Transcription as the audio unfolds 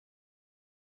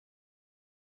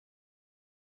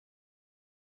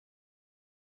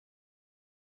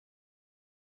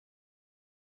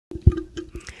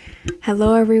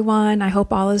Hello, everyone. I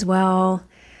hope all is well.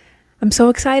 I'm so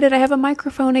excited I have a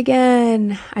microphone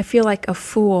again. I feel like a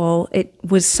fool. It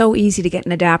was so easy to get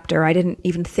an adapter. I didn't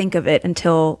even think of it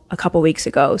until a couple weeks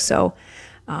ago. So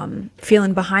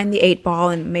feeling behind the 8 ball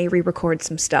and may re-record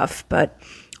some stuff. But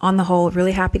on the whole,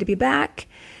 really happy to be back.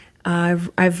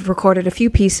 I've recorded a few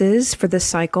pieces for this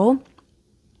cycle.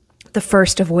 The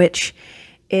first of which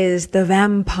is The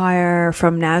Vampire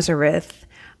from Nazareth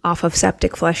off of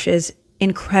Septicflesh's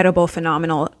incredible,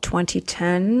 phenomenal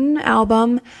 2010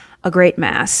 album, A Great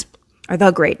Mass, or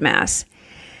The Great Mass.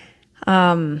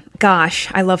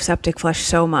 Gosh, I love Septicflesh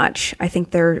so much. I think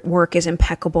their work is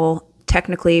impeccable,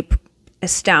 technically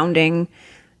astounding,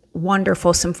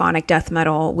 wonderful symphonic death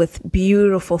metal with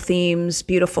beautiful themes,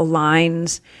 beautiful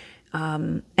lines,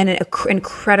 and an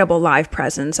incredible live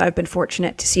presence. I've been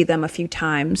fortunate to see them a few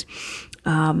times.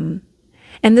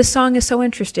 And this song is so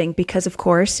interesting because, of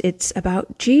course, it's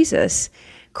about Jesus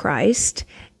Christ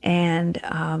and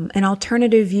an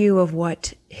alternative view of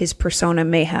what his persona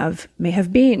may have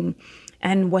been,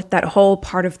 and what that whole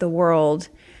part of the world,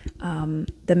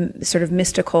 the sort of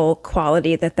mystical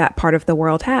quality that part of the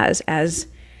world has. As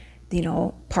you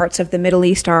know, parts of the Middle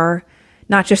East are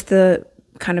not just the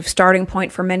kind of starting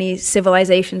point for many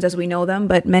civilizations as we know them,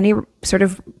 but many sort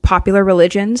of popular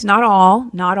religions, not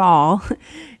all,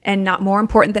 and not more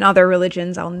important than other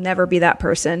religions. I'll never be that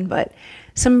person, but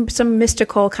some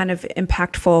mystical kind of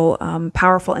impactful,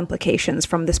 powerful implications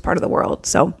from this part of the world.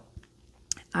 So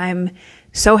I'm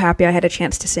so happy I had a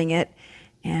chance to sing it,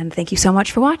 and thank you so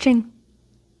much for watching.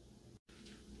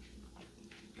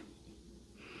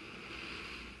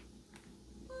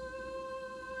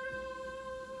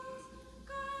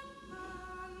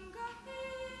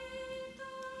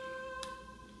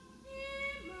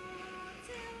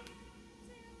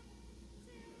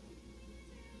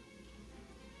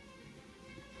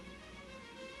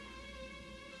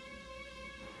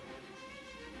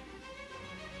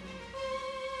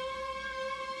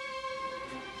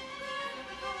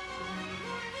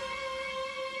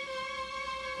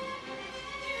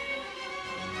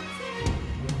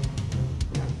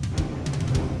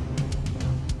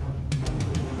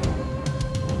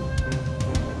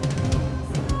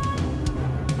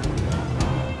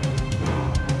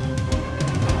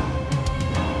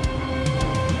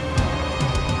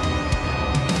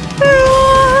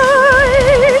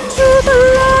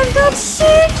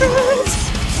 Secrets,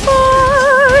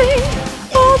 find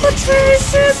all the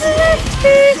traces left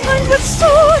behind with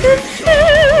sword and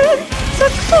hand. The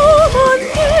common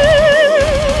end,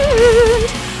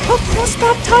 a cross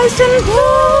baptized in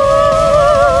blood,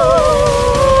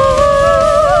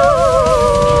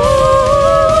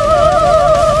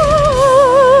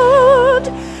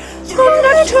 the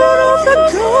nectar of the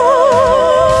gods.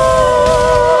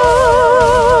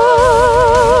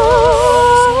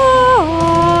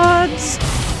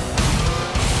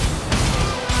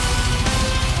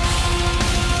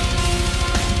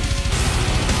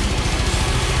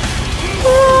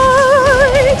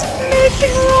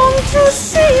 Wrong to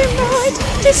seem right,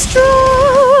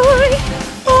 destroy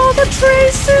all the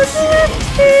traces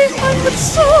left behind with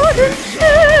sword and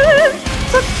hand.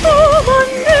 The common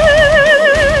end,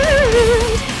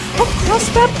 a cross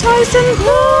baptized in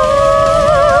blood.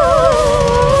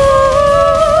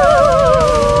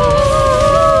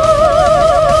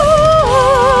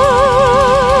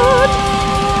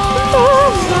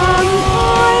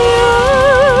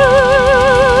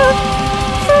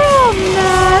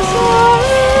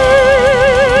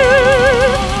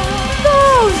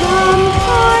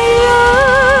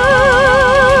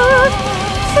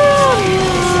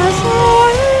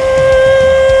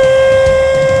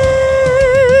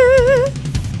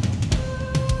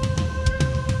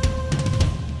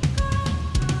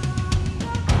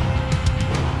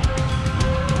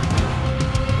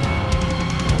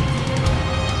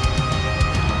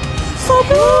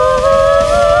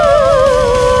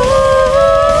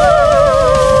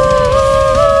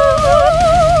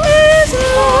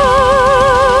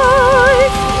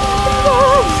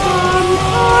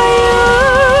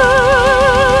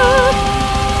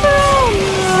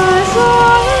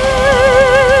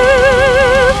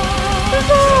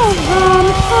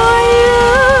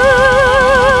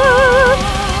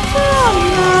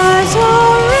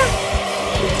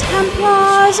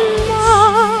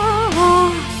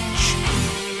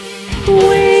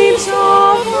 Waves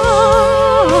of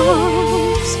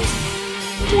arms,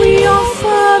 we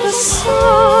offer the sun.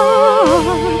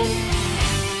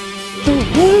 The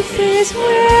wolf is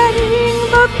wearing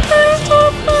the pelt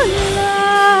of the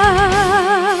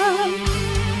lamb.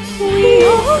 We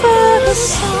offer the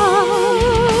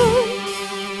sun.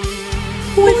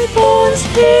 With thorns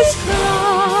his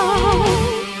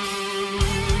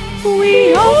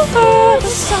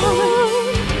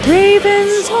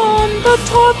ravens on the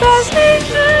top as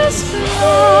angels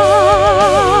fly.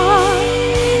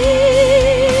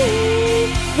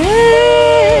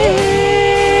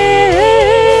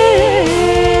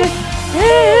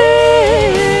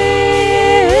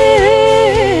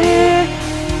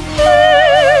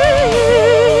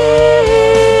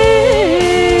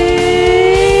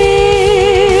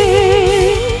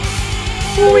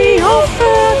 We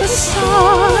offer the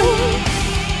Son,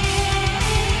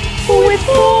 with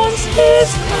thorns his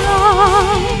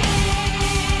crown.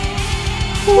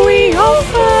 We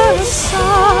offer the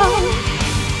Son.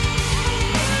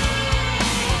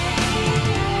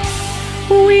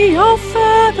 We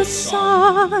offer the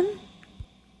Son.